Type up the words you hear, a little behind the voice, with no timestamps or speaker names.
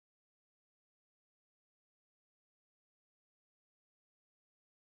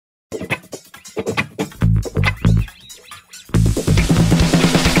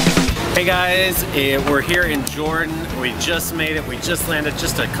Hey guys, we're here in Jordan. We just made it. We just landed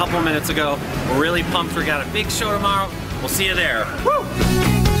just a couple minutes ago. We're really pumped. We got a big show tomorrow. We'll see you there. Woo!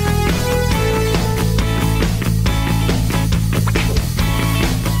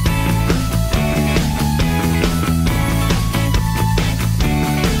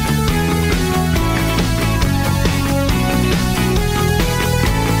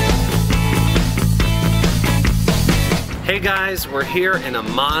 Hey guys, we're here in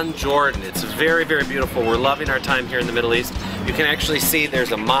Amman, Jordan. It's very, very beautiful. We're loving our time here in the Middle East. You can actually see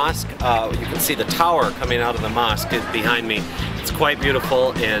there's a mosque. You can see the tower coming out of the mosque behind me. It's quite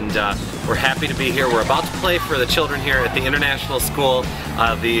beautiful, and we're happy to be here. We're about to play for the children here at the International School.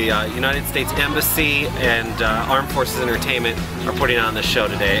 The United States Embassy and Armed Forces Entertainment are putting on this show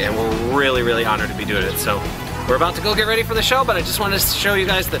today, and we're really, really honored to be doing it. So we're about to go get ready for the show, but I just wanted to show you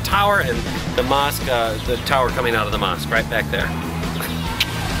guys the tower and the mosque, the tower coming out of the mosque right back there.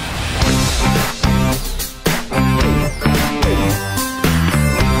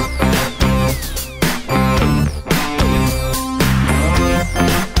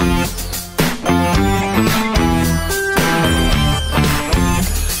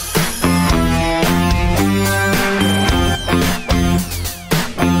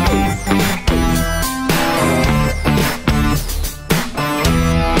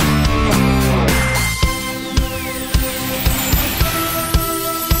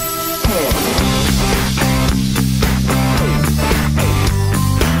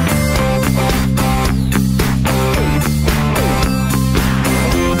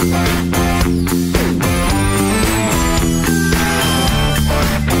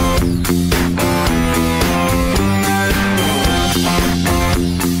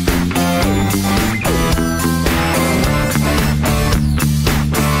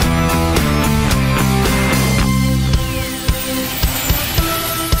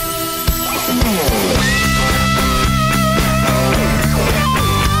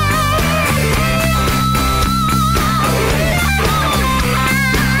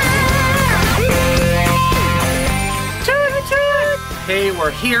 Hey,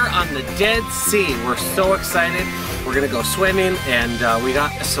 we're here on the Dead Sea. We're so excited. We're gonna go swimming, and we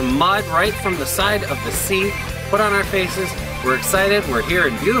got some mud right from the side of the sea put on our faces. We're excited. We're here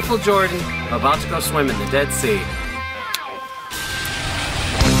in beautiful Jordan, about to go swim in the Dead Sea.